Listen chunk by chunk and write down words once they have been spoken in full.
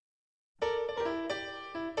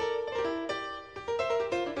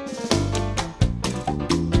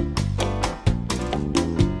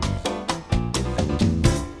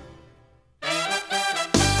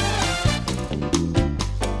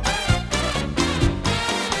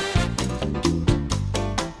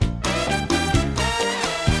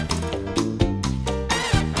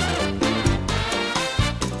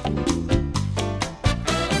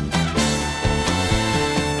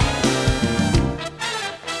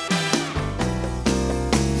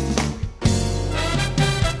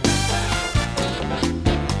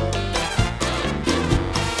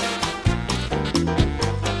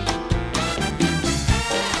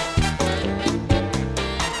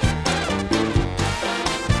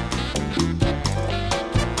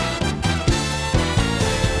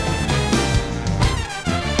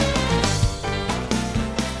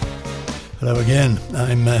Hello again,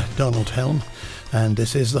 I'm Donald Helm, and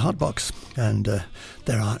this is the Hotbox, and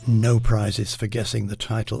there are no prizes for guessing the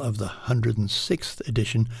title of the 106th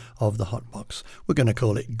edition of the Hotbox. We're going to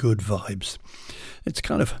call it Good Vibes. It's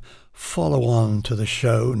kind of follow on to the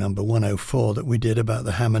show number 104 that we did about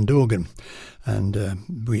the Hammond organ, and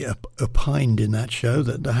we opined in that show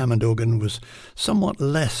that the Hammond organ was somewhat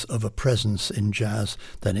less of a presence in jazz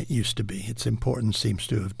than it used to be. Its importance seems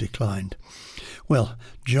to have declined. Well,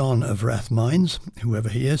 John of Rathmines, whoever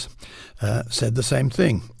he is, said the same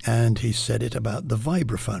thing, and he said it about the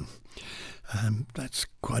vibraphone. That's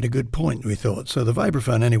quite a good point, we thought. So the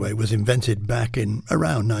vibraphone, anyway, was invented back in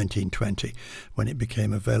around 1920 when it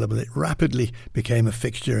became available. It rapidly became a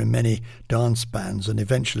fixture in many dance bands, and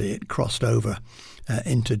eventually it crossed over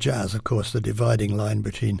into jazz. Of course, the dividing line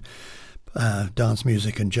between dance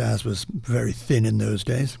music and jazz was very thin in those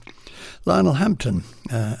days. Lionel Hampton,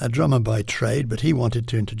 a drummer by trade, but he wanted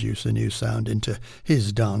to introduce a new sound into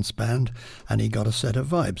his dance band, and he got a set of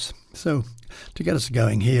vibes. So, to get us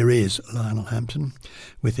going, here is Lionel Hampton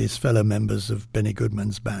with his fellow members of Benny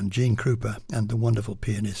Goodman's band, Gene Krupa, and the wonderful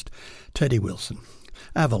pianist Teddy Wilson.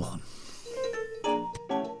 Avalon.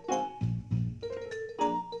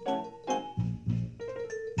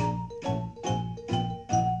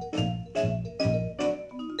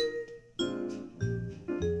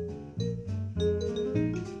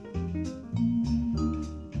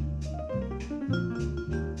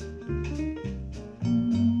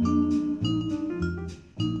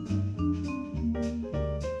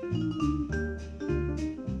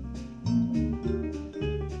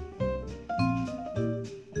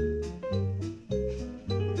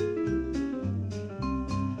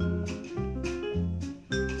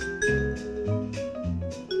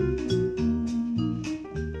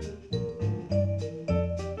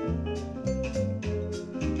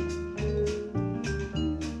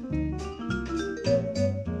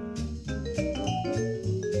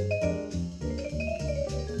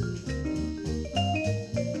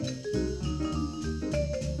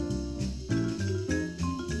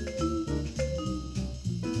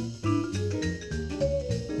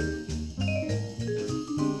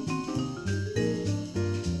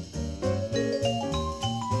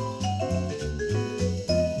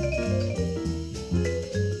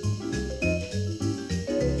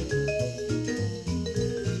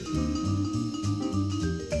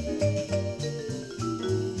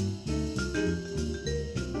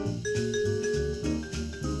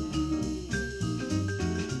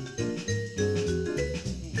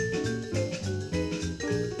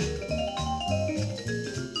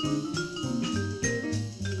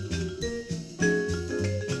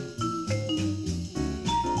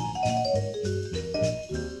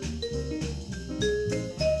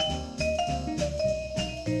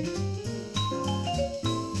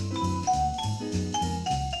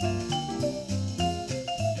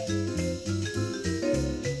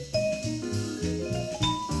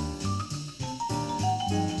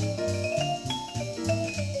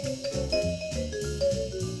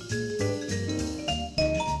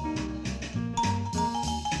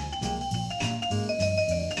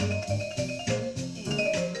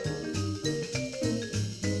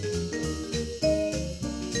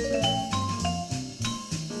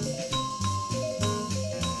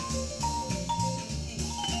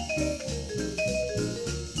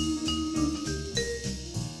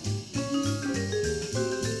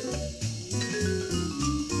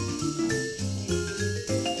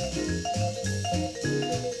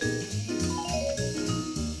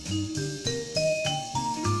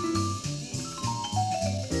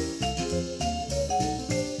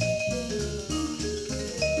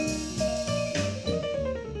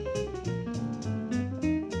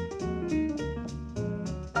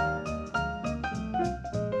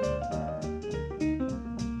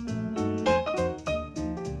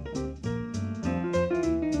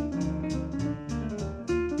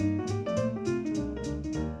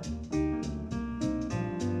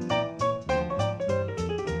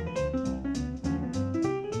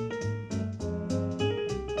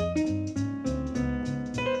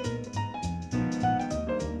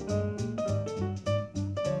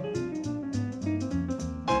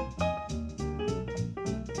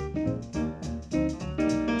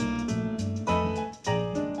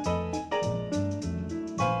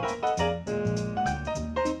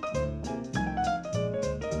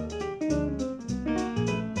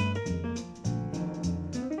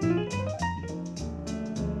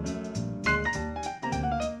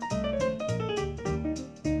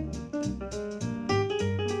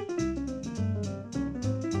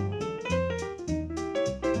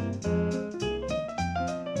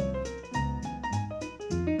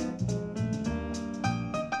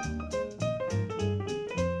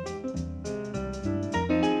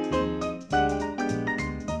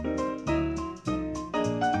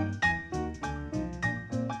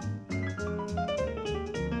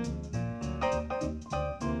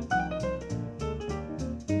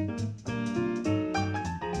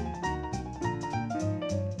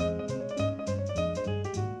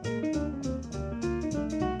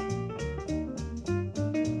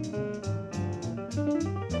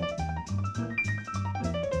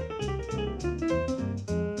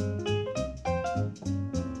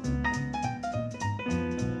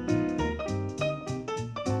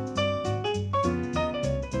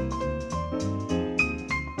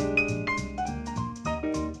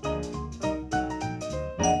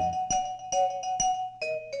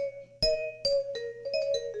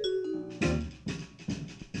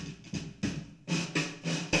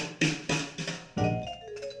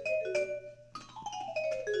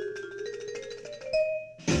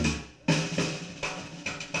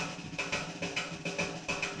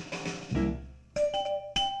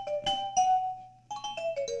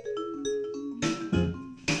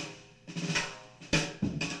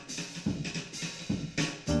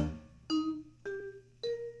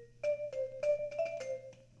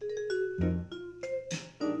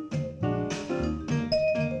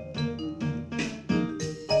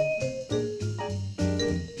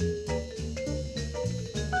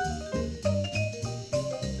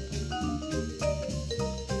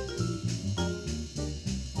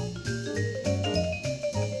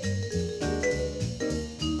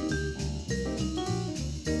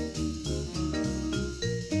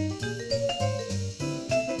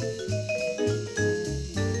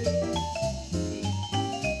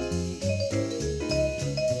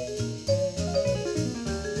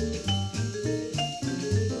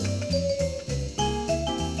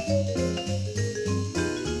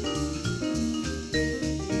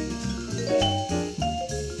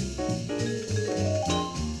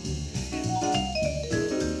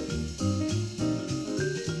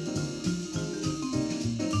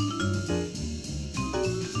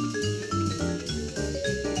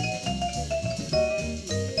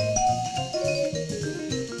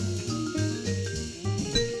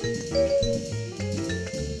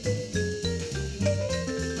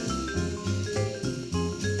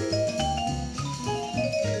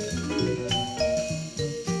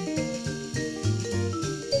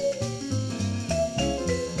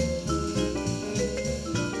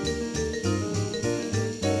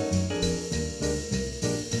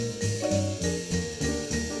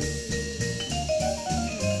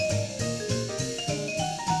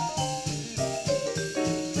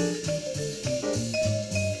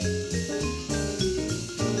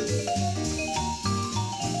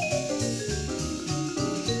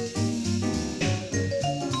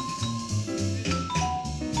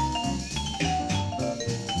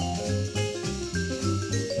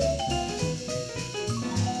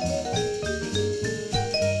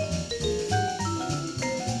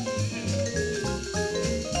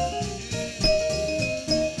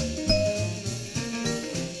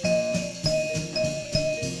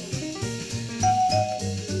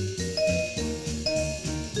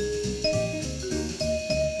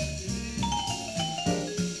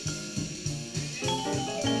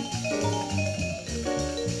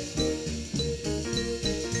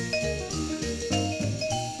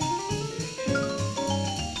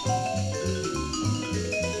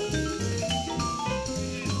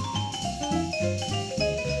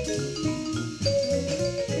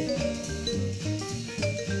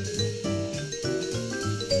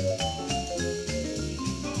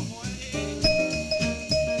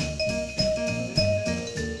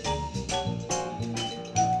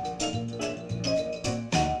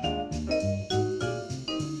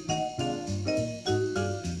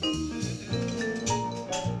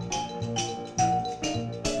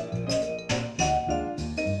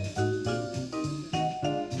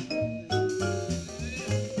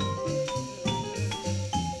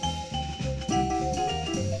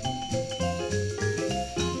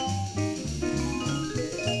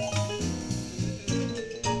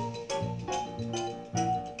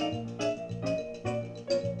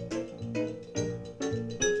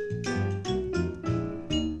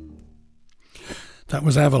 That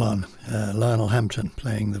was Avalon, Lionel Hampton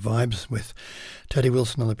playing the vibes with Teddy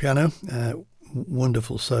Wilson on the piano.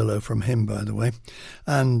 Wonderful solo from him, by the way,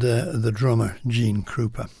 and the drummer, Gene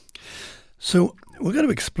Krupa. So we're going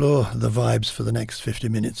to explore the vibes for the next 50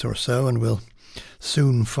 minutes or so, and we'll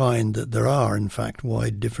soon find that there are, in fact,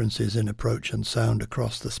 wide differences in approach and sound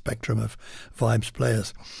across the spectrum of vibes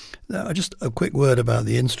players. Now, just a quick word about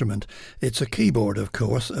the instrument. It's a keyboard, of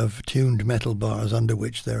course, of tuned metal bars under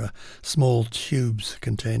which there are small tubes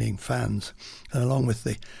containing fans. And along with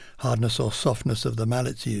the hardness or softness of the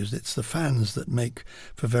mallets used, it's the fans that make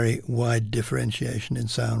for very wide differentiation in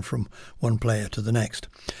sound from one player to the next.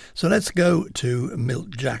 So let's go to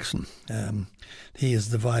Milt Jackson. He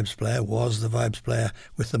is the vibes player, was the vibes player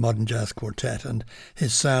with the Modern Jazz Quartet, and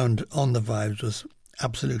his sound on the vibes was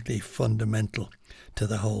absolutely fundamental to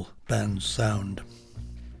the whole band's sound.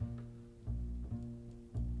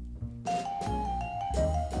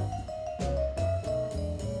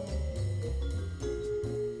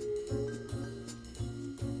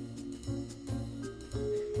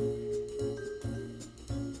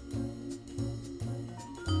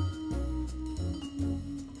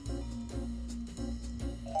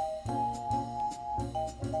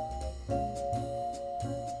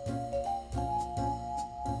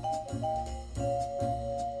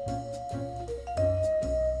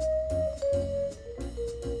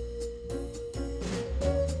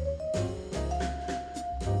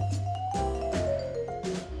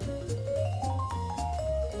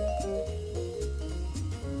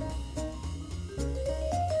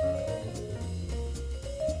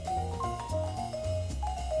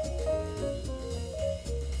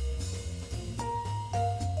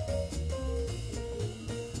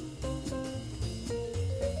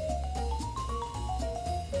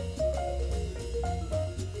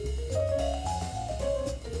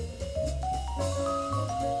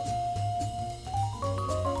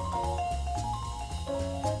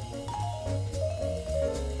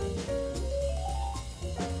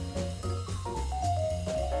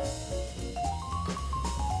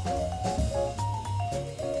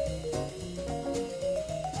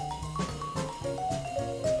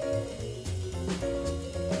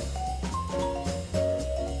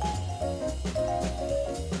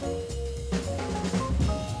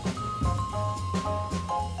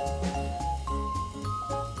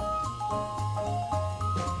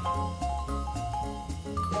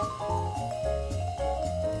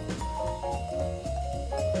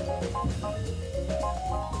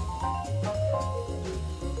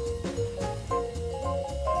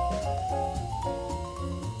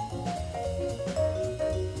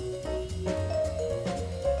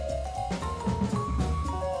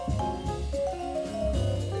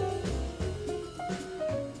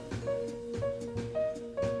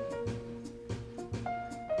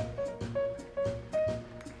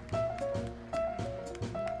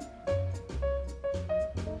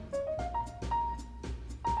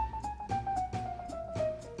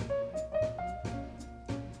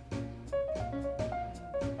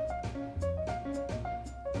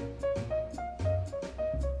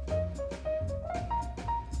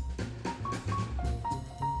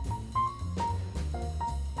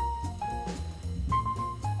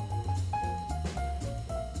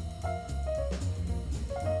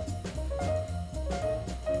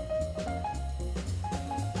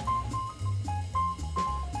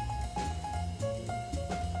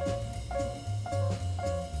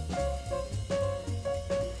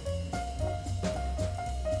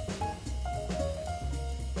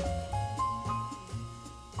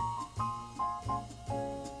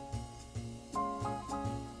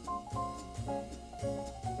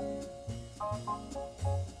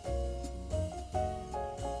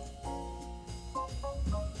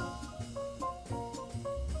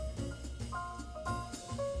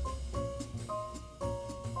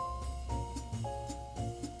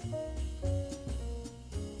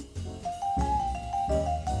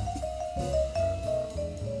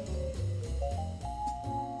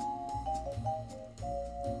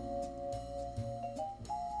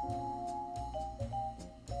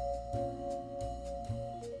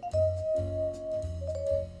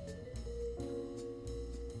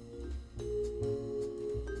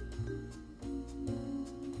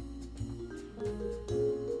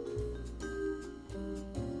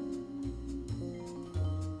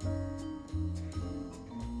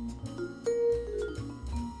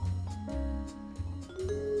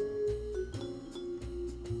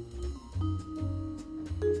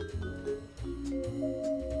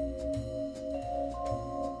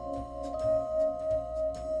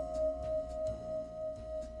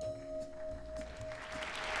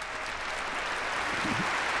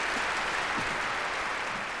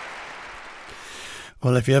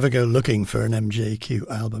 Well, if you ever go looking for an MJQ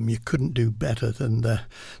album, you couldn't do better than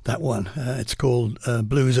that one. It's called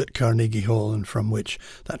Blues at Carnegie Hall, and from which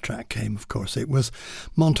that track came, of course. It was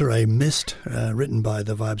Monterey Mist, written by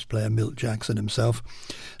the Vibes player Milt Jackson himself,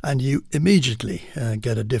 and you immediately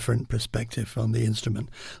get a different perspective on the instrument.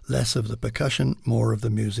 Less of the percussion, more of the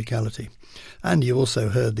musicality. And you also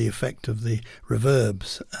heard the effect of the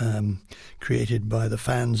reverbs created by the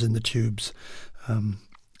fans in the tubes.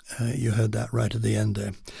 You heard that right at the end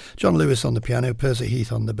there. John Lewis on the piano, Percy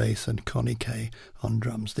Heath on the bass, and Connie Kay on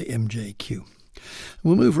drums, the MJQ.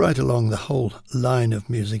 We'll move right along the whole line of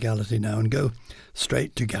musicality now and go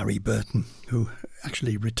straight to Gary Burton, who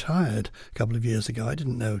actually retired a couple of years ago. I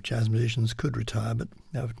didn't know jazz musicians could retire, but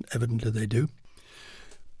evidently they do.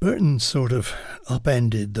 Burton sort of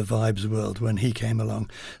upended the vibes world when he came along.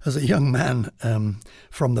 As a young man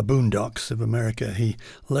from the boondocks of America, he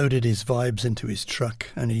loaded his vibes into his truck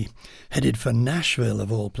and he headed for Nashville,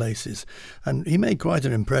 of all places. And he made quite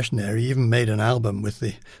an impression there. He even made an album with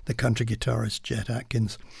the country guitarist Chet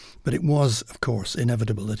Atkins. But it was, of course,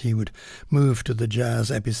 inevitable that he would move to the jazz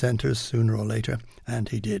epicenters sooner or later, and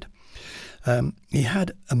he did. He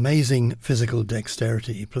had amazing physical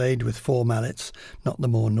dexterity. He played with 4 mallets, not the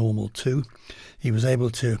more normal 2. He was able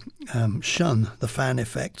to shun the fan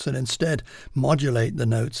effects and instead modulate the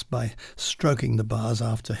notes by stroking the bars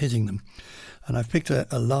after hitting them. And I've picked a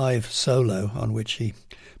live solo on which he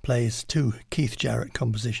plays 2 Keith Jarrett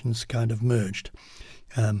compositions kind of merged.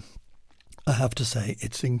 I have to say,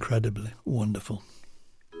 it's incredibly wonderful.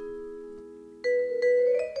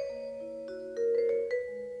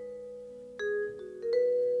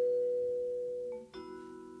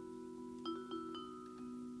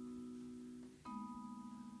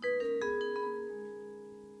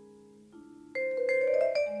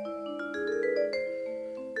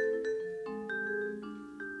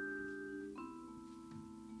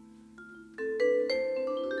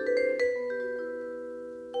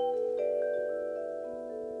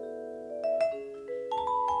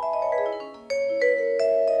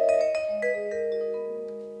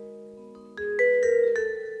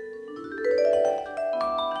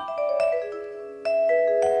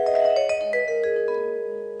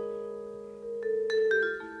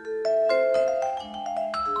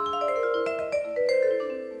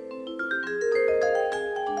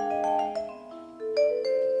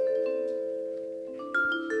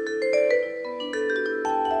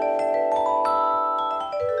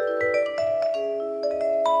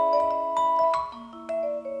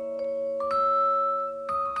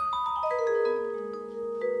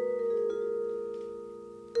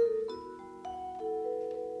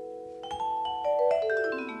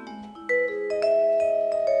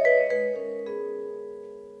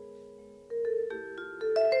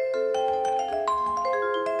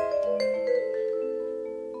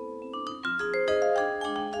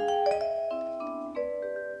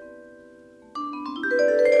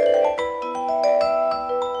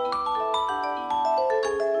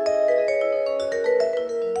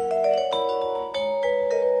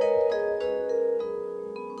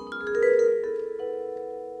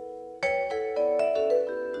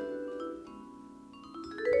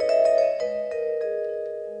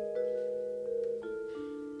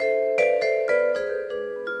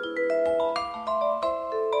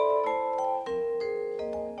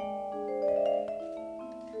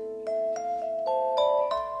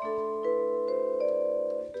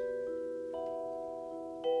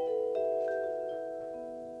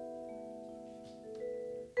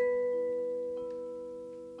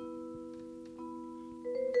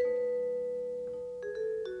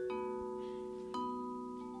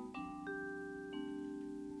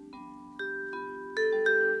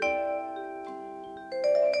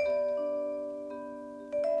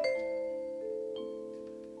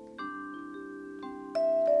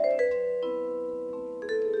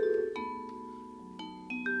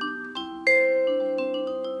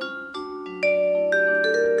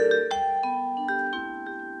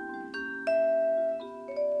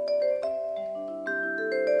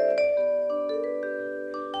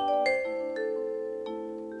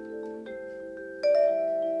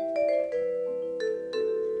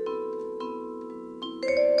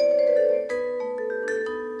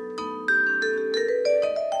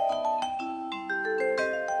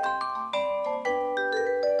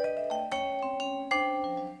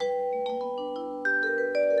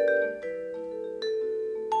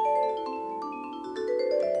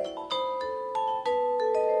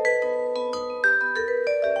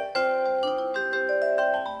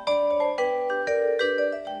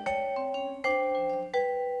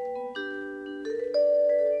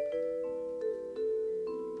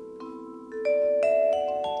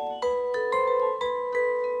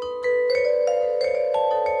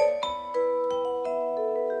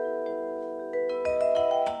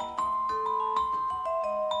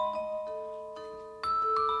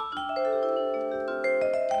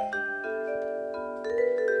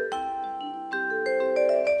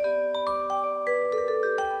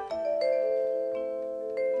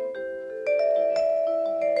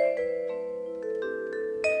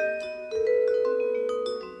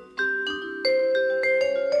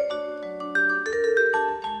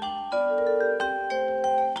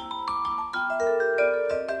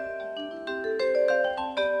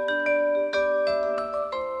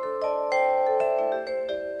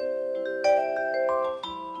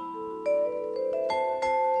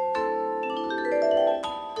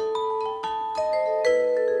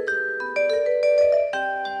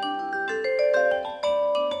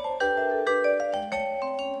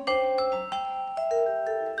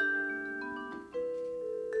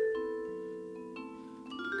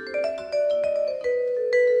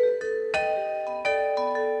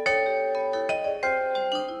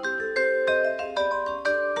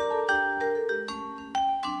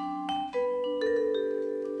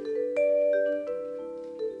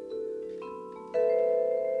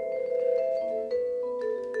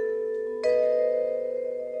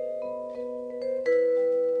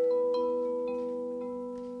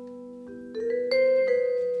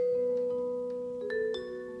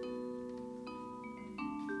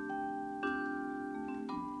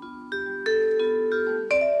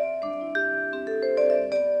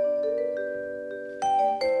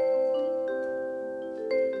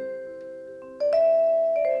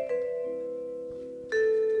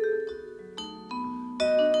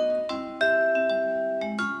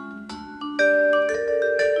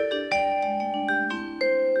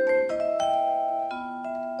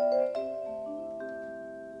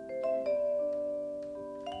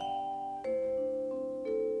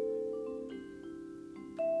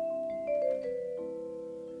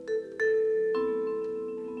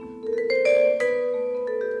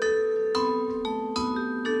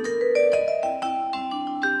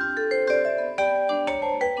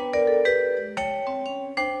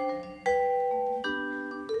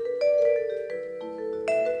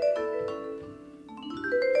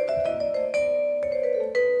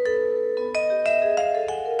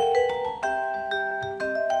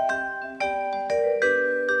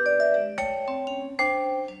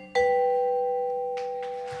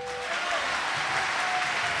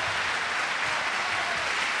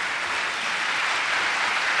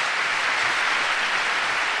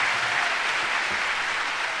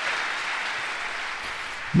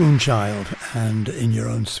 Moonchild and In Your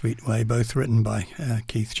Own Sweet Way, both written by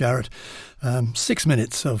Keith Jarrett. 6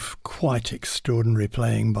 minutes of quite extraordinary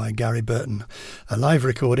playing by Gary Burton. A live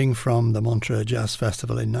recording from the Montreux Jazz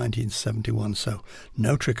Festival in 1971, so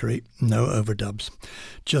no trickery, no overdubs.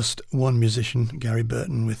 Just one musician, Gary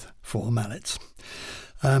Burton, with 4 mallets.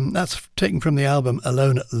 That's taken from the album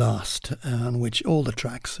Alone at Last, on which all the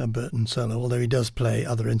tracks are Burton solo, although he does play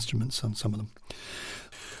other instruments on some of them.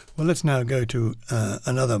 Well, let's now go to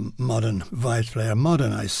another modern vibes player.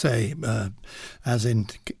 Modern, I say, as in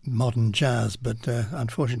modern jazz, but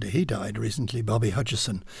unfortunately he died recently, Bobby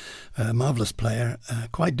Hutcherson, a marvellous player,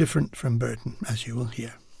 quite different from Burton, as you will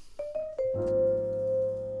hear.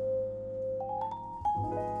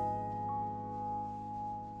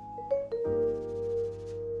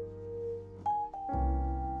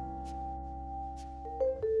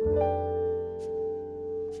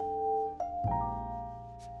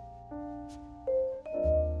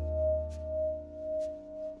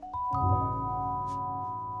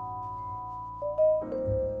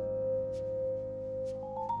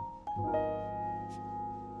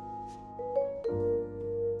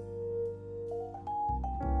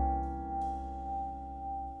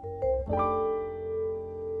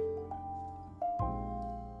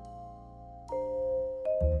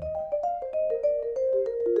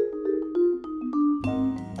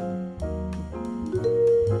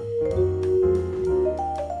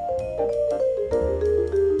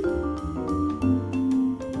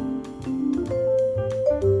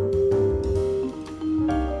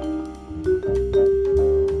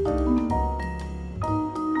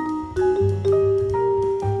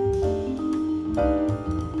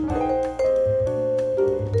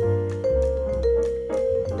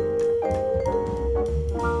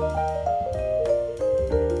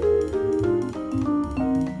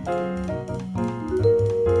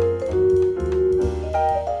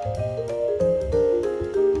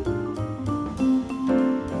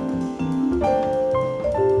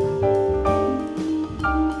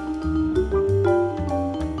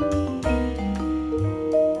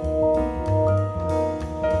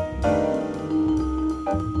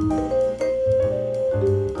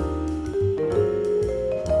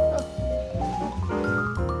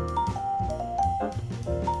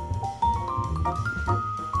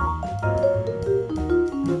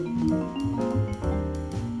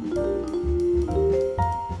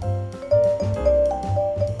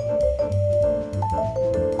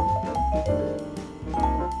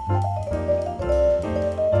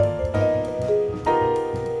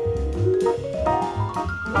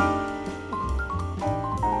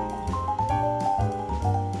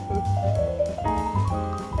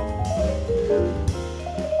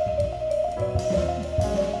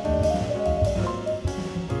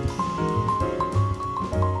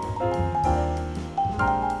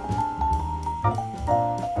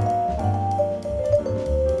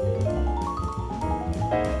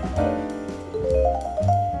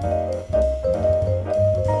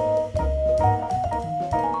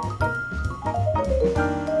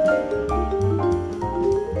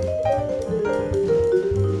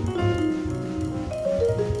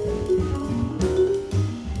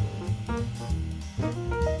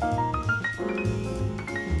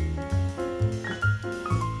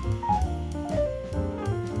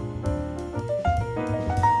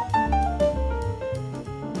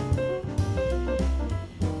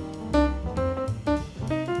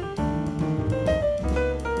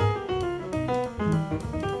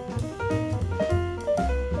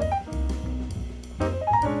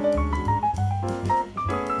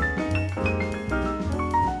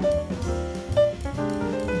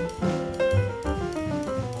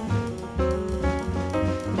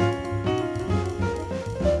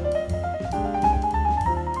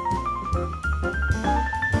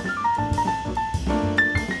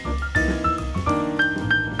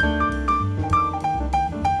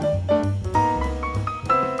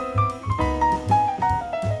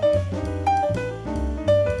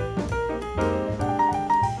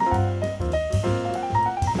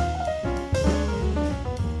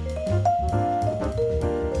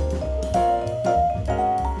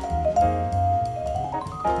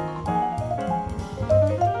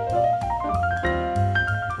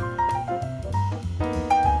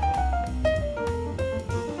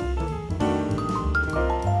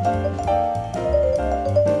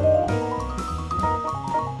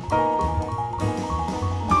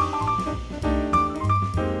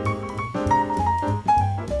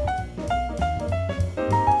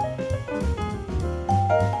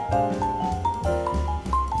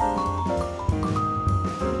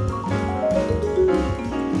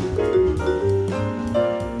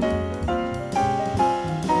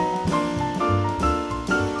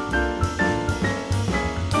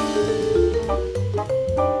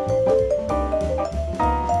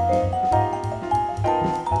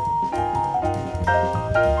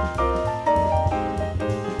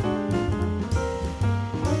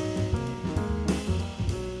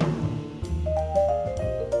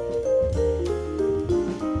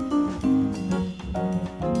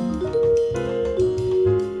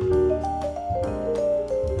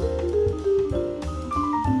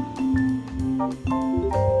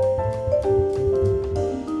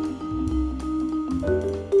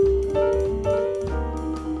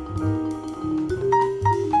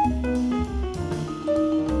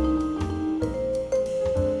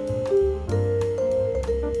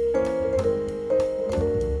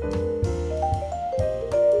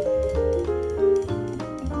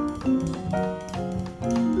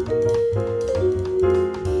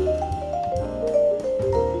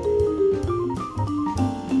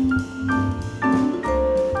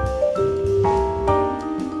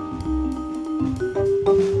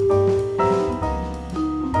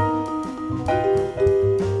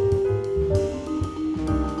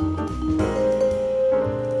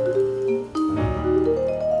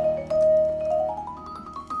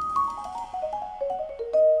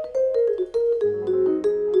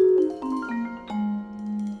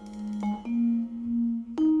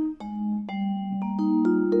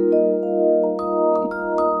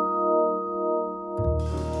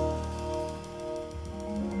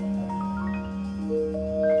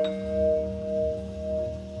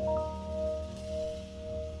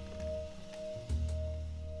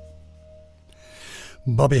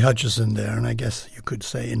 Bobby Hutcherson there, and I guess you could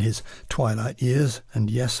say in his twilight years, and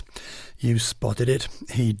yes, you spotted it,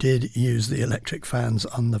 he did use the electric fans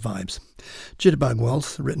on the vibes. Jitterbug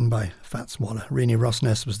Waltz, written by Fats Waller. Renee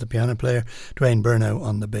Rossness was the piano player, Dwayne Burno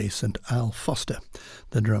on the bass, and Al Foster,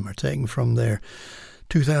 the drummer, taken from their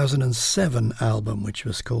 2007 album, which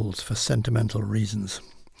was called For Sentimental Reasons.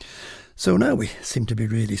 So now we seem to be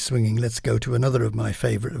really swinging. Let's go to another of my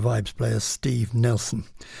favourite vibes players, Steve Nelson.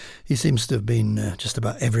 He seems to have been just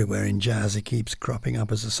about everywhere in jazz. He keeps cropping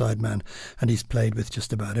up as a sideman, and he's played with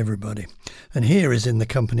just about everybody. And here is in the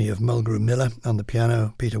company of Mulgrew Miller on the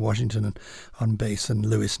piano, Peter Washington on bass, and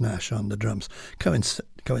Lewis Nash on the drums.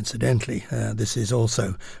 Coincidentally, this is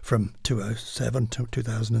also from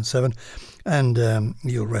 2007, and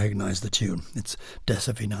you'll recognise the tune. It's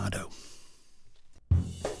Desafinado.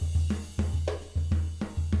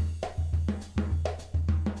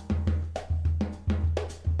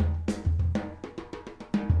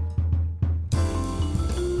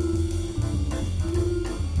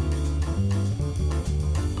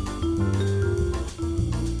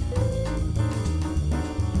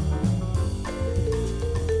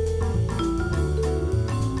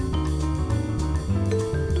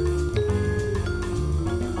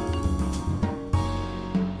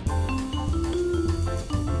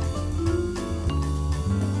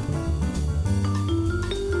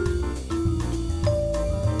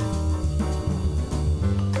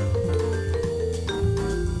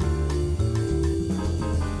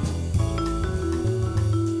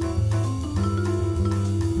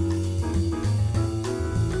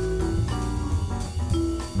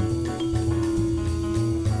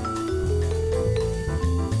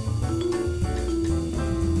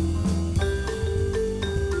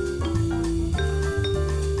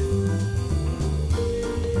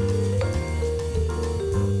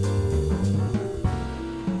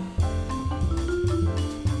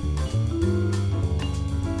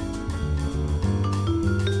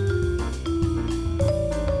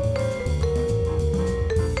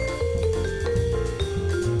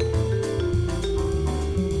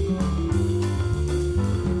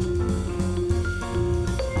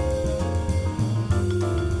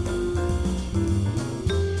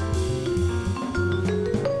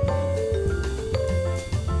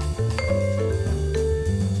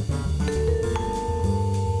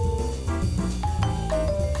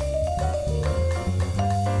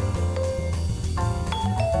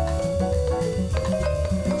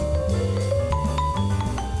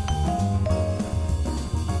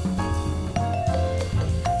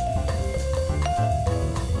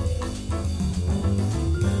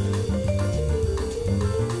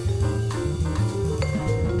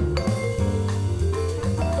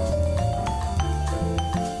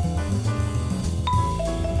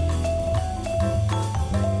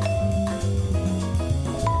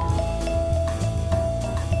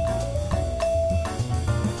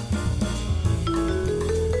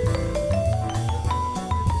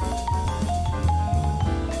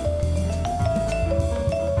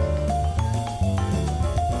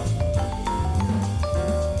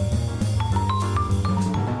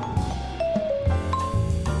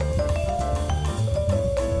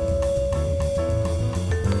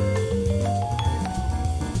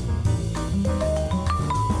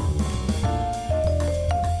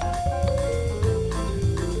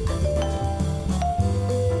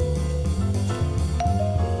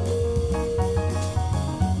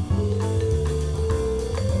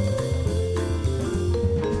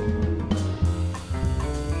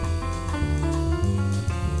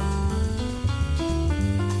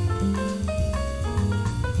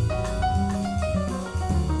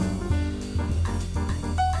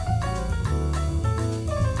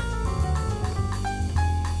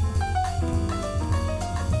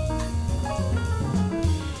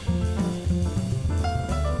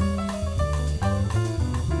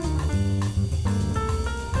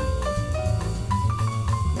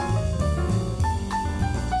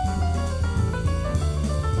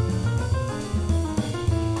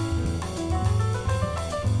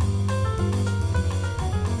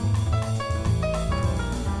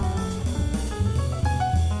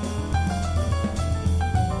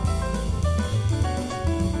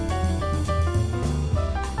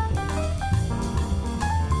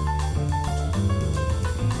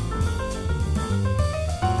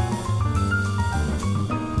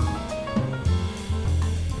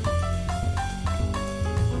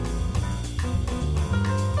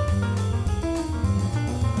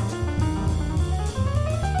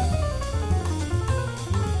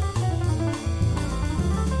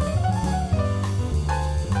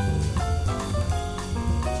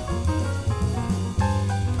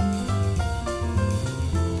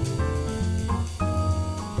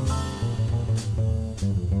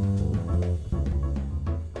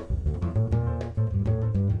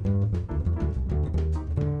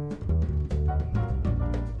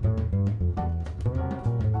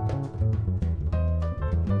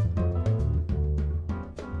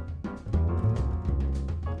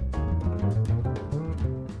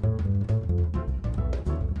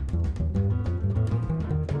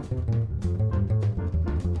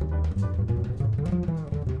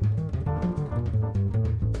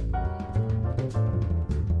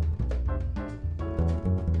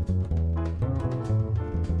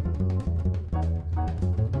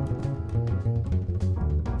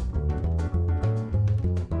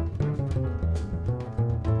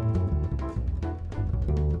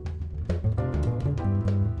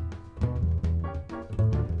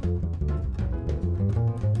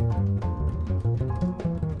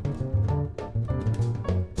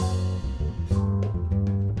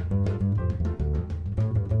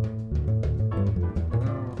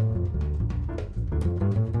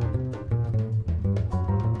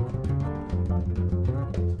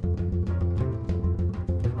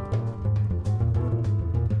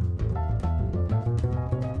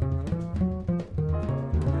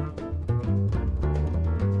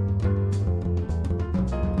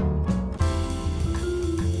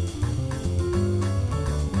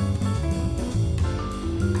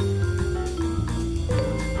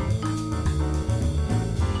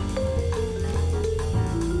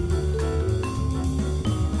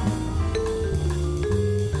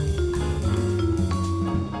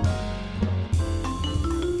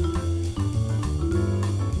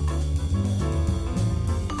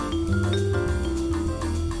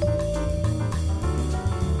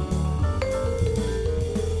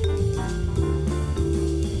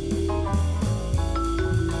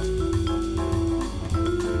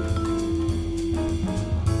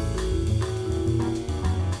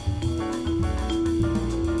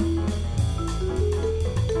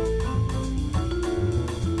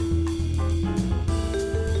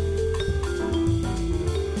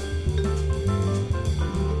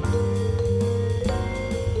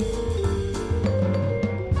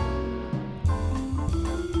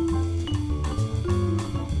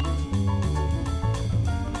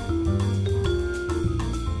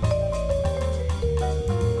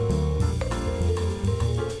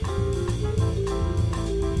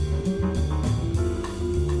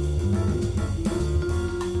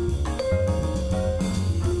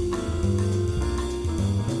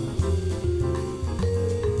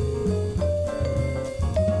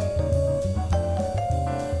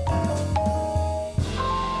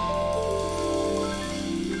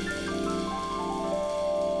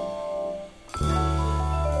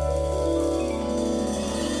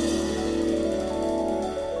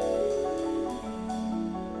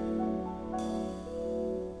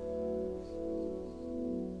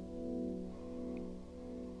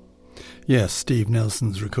 Yes, Steve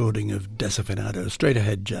Nelson's recording of Desafinado, straight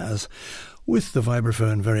ahead jazz, with the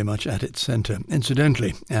vibraphone very much at its centre.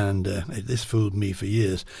 Incidentally, and this fooled me for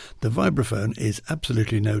years, the vibraphone is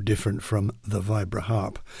absolutely no different from the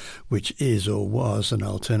vibraharp, which is or was an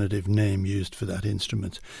alternative name used for that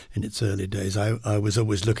instrument in its early days. I was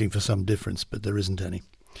always looking for some difference, but there isn't any.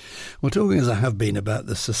 Well, talking as I have been about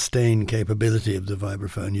the sustain capability of the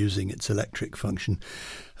vibraphone using its electric function,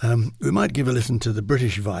 we might give a listen to the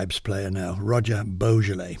British vibes player now, Roger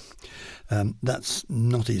Beaujolais. That's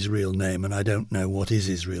not his real name, and I don't know what is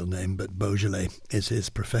his real name, but Beaujolais is his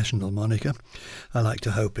professional moniker. I like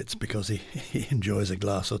to hope it's because he enjoys a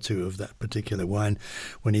glass or two of that particular wine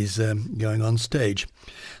when he's going on stage.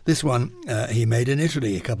 This one he made in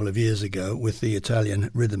Italy a couple of years ago with the Italian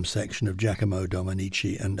rhythm section of Giacomo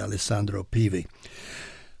Dominici and Alessandro Pivi.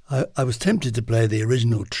 I was tempted to play the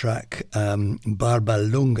original track,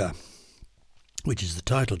 Barbalunga, which is the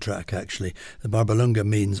title track, actually. The Barbalunga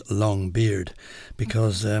means long beard,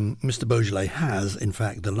 because Mr. Beaujolais has, in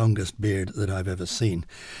fact, the longest beard that I've ever seen.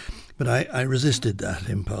 But I resisted that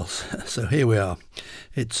impulse, so here we are.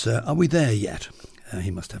 It's Are We There Yet?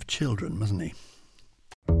 He must have children, mustn't he?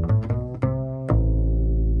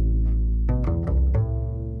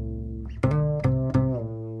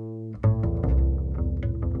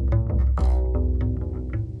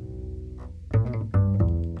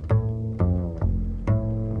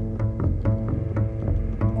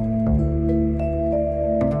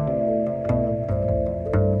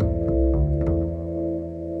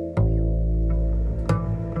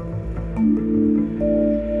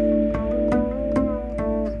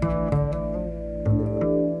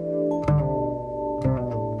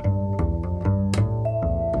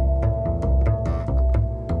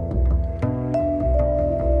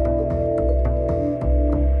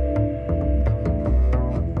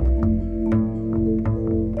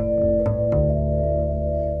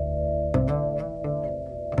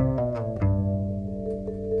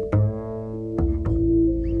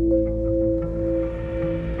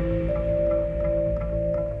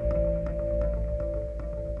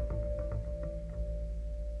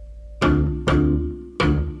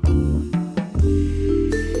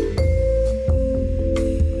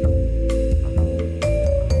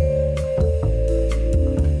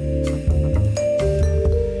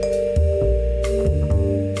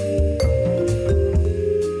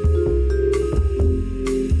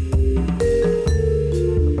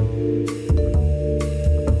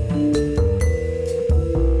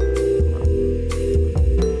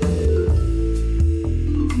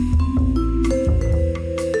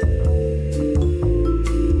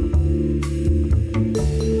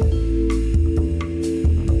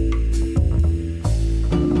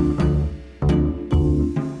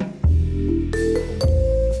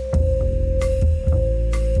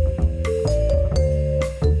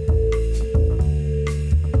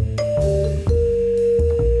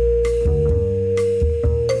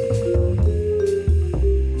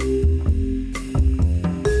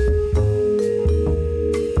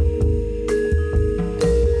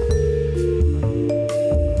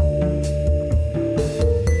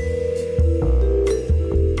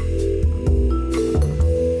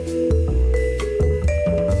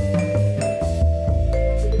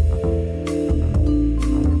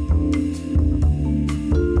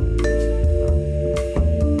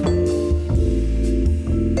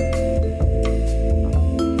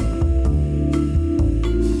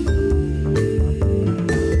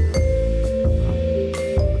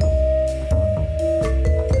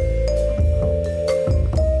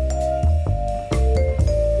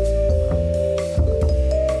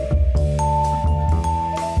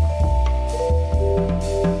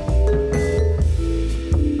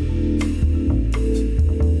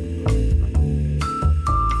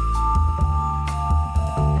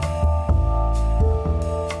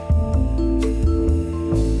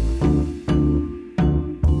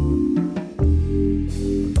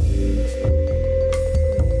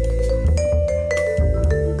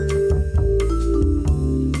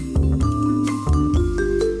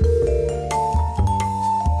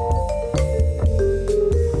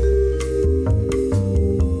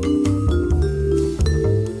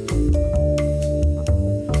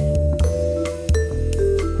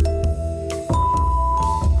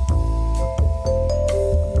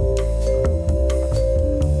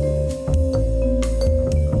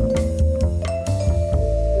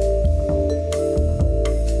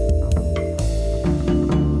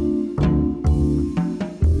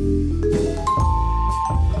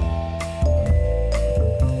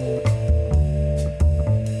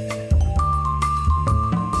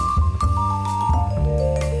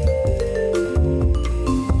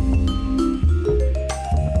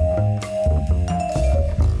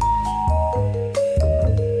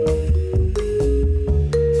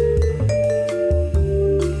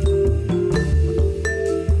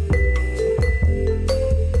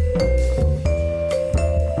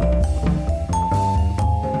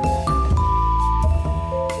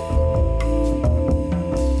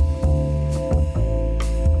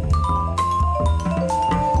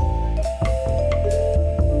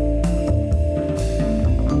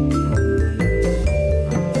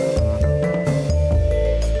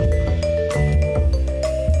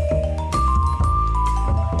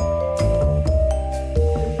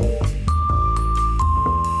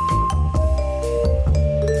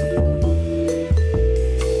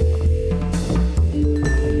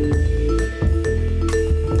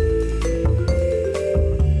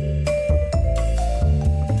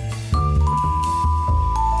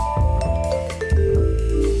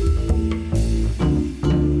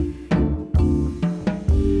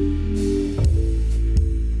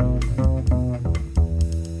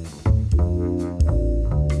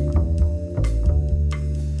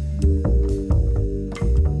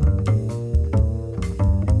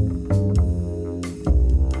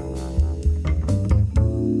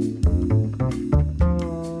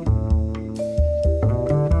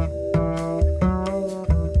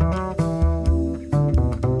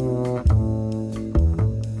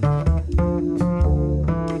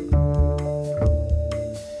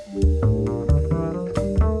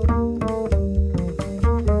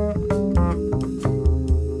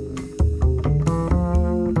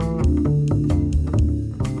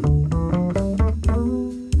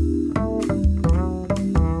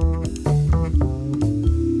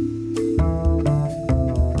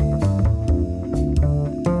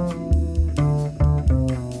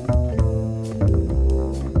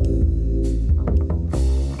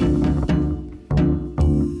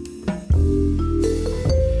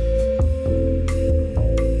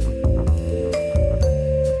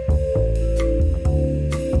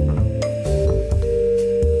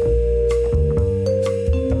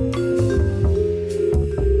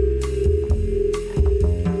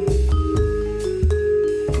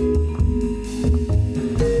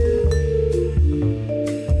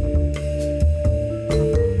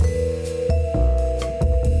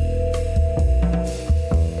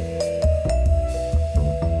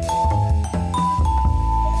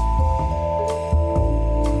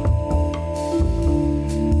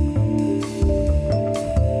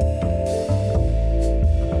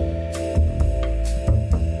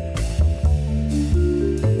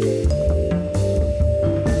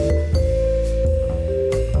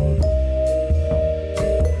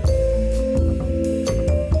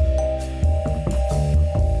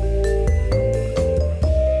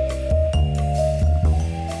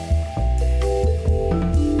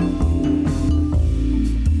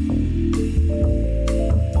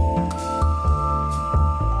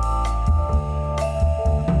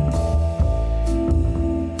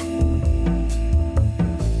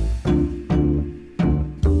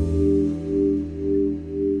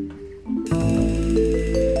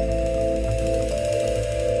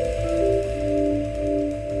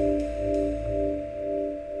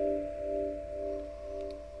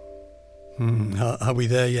 Are we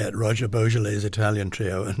there yet? Roger Beaujolais' Italian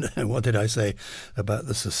trio. And what did I say about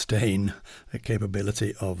the sustain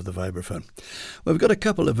capability of the vibraphone? Well, we've got a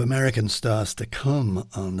couple of American stars to come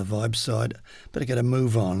on the vibe side. Better get a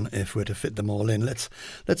move on if we're to fit them all in. Let's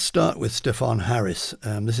start with Stefan Harris.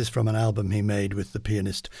 This is from an album he made with the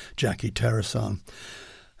pianist Jackie Terrason.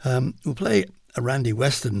 We'll play a Randy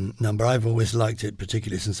Weston number. I've always liked it,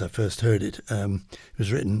 particularly since I first heard it. It was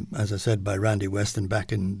written, as I said, by Randy Weston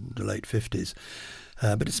back in the late 50s.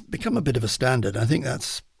 But it's become a bit of a standard. I think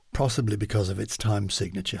that's possibly because of its time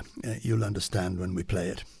signature. You'll understand when we play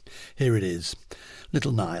it. Here it is,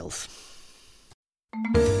 Little Niles.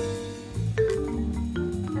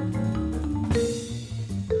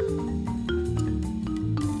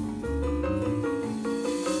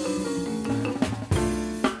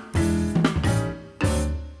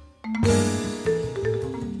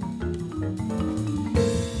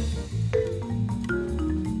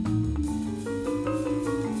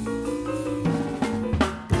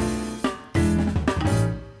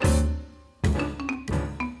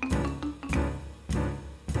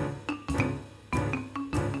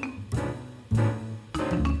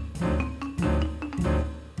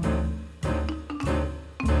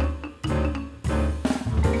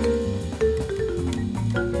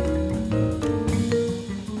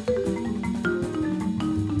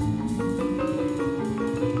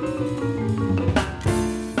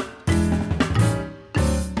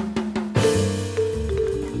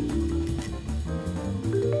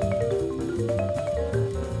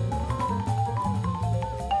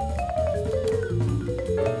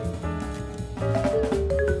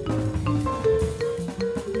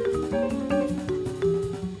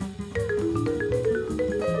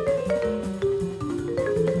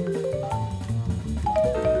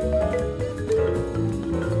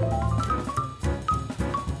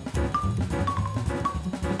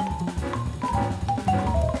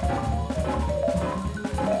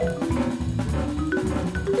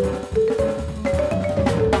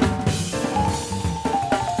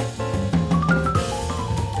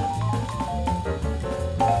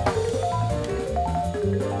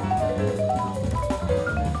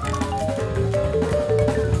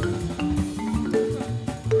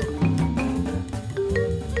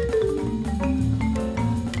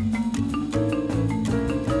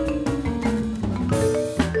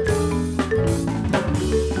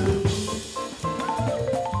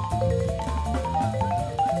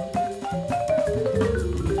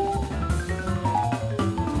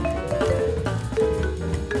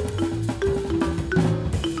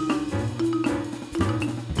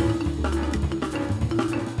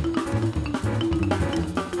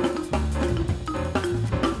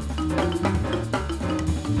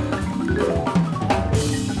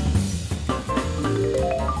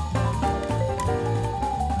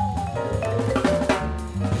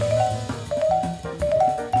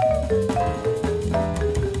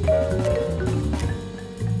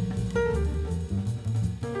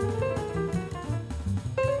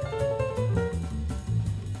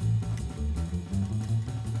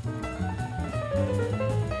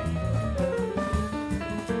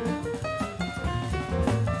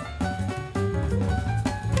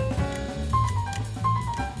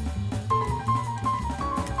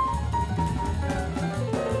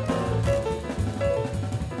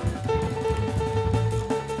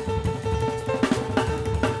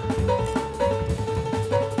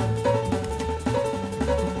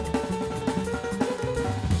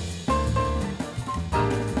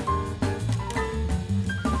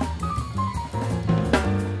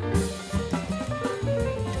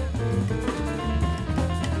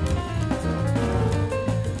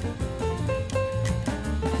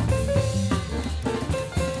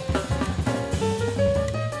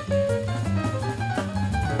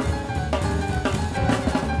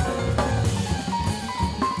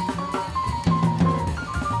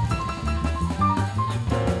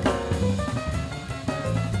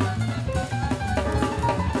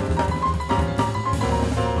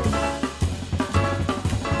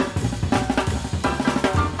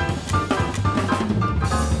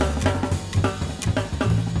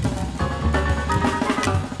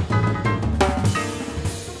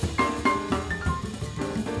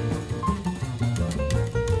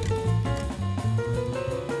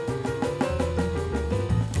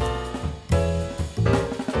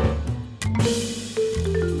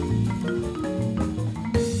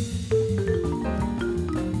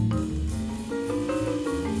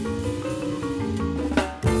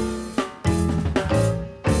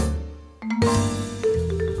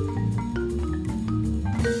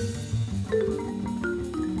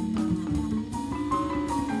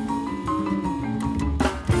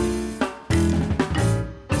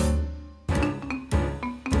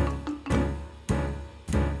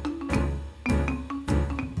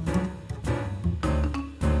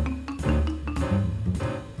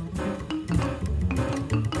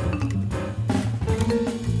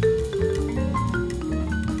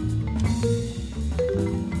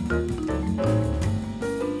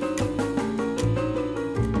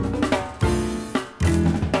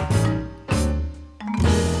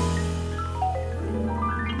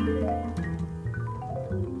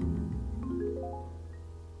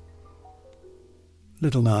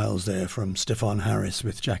 Little Niles there from Stefan Harris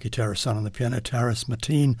with Jackie Terrason on the piano, Taras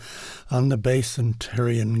Mateen on the bass and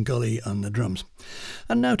Tyrion Gully on the drums.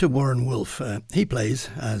 And now to Warren Wolf. He plays,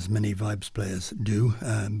 as many Vibes players do,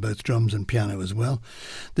 both drums and piano as well.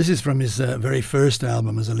 This is from his very first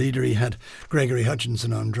album as a leader. He had Gregory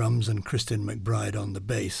Hutchinson on drums and Kristen McBride on the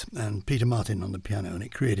bass and Peter Martin on the piano, and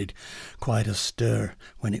it created quite a stir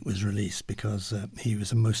when it was released because he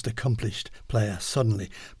was a most accomplished player suddenly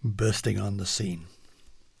bursting on the scene.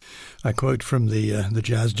 I quote from the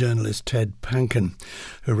jazz journalist Ted Pankin,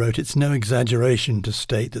 who wrote, "It's no exaggeration to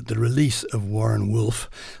state that the release of Warren Wolf,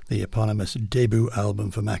 the eponymous debut album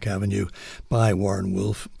for Mac Avenue by Warren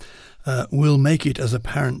Wolf, will make it as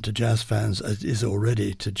apparent to jazz fans as it is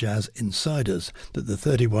already to jazz insiders that the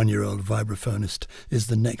 31-year-old vibraphonist is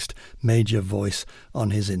the next major voice on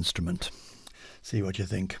his instrument." See what you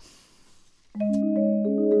think.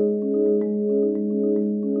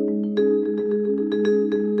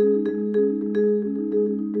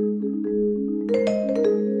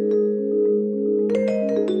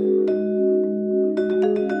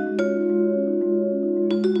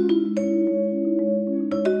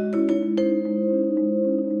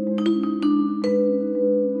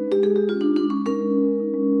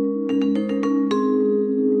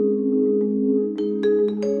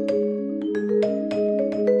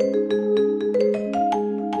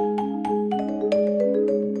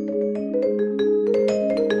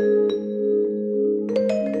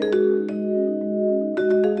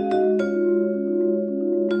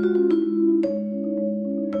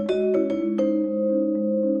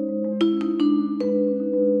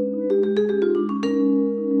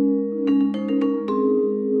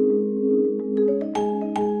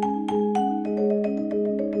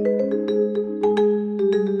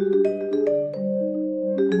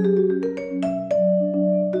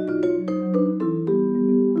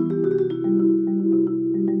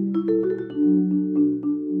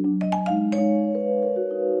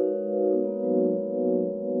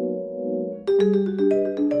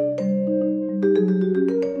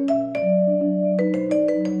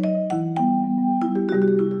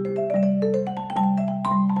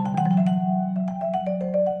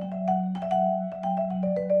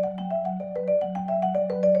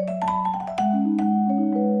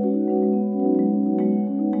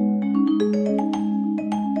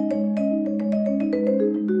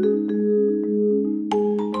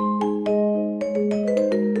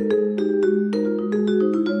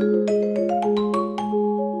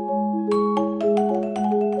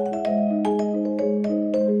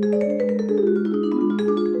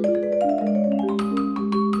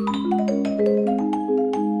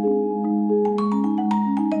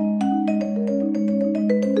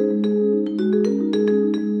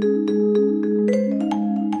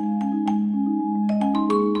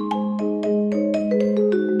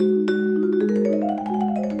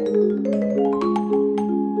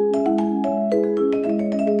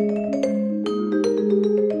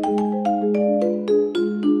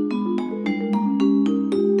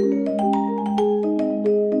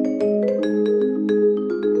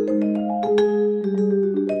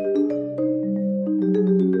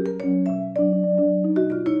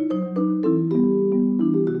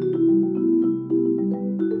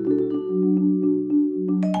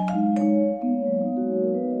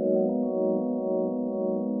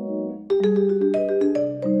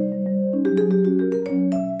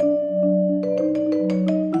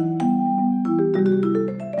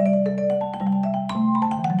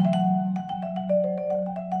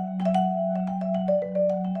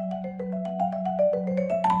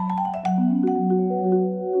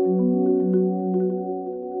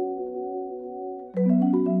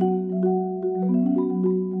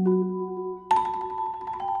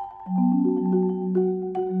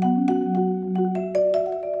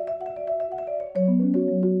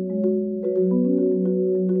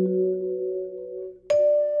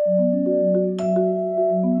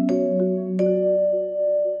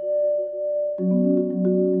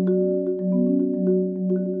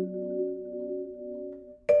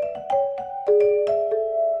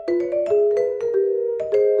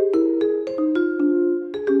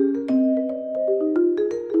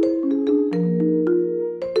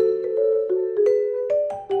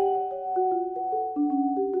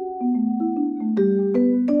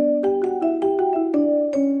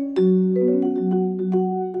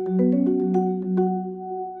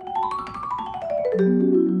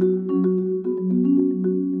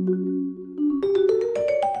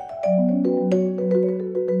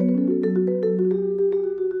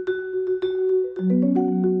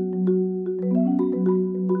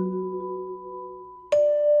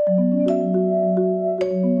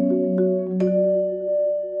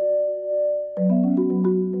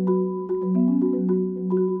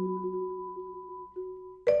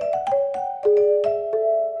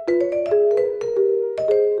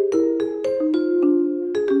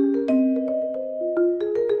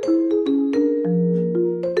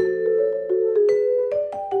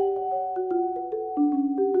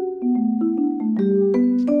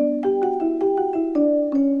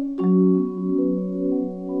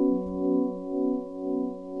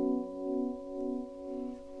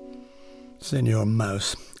 Senor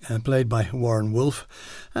Mouse, played by Warren Wolf,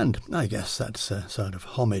 and I guess that's a sort of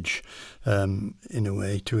homage, in a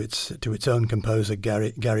way, to its own composer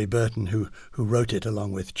Gary Burton, who wrote it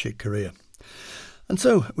along with Chick Corea. And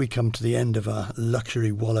so we come to the end of our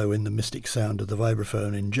luxury wallow in the mystic sound of the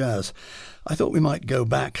vibraphone in jazz. I thought we might go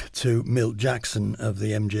back to Milt Jackson of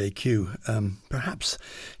the MJQ. Perhaps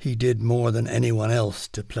he did more than anyone else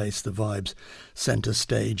to place the vibes centre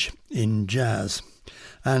stage in jazz.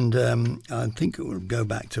 And I think we'll go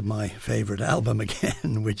back to my favourite album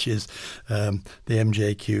again, which is the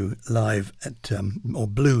MJQ Live at, or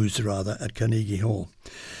Blues rather, at Carnegie Hall.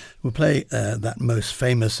 We'll play that most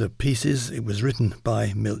famous of pieces. It was written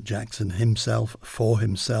by Milt Jackson himself, for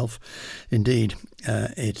himself. Indeed,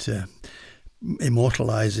 it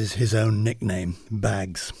immortalises his own nickname,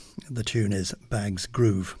 Bags. The tune is Bags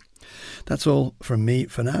Groove. That's all from me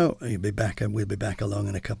for now. We'll be back along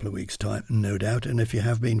in a couple of weeks' time, no doubt. And if you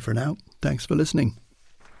have been for now, thanks for listening.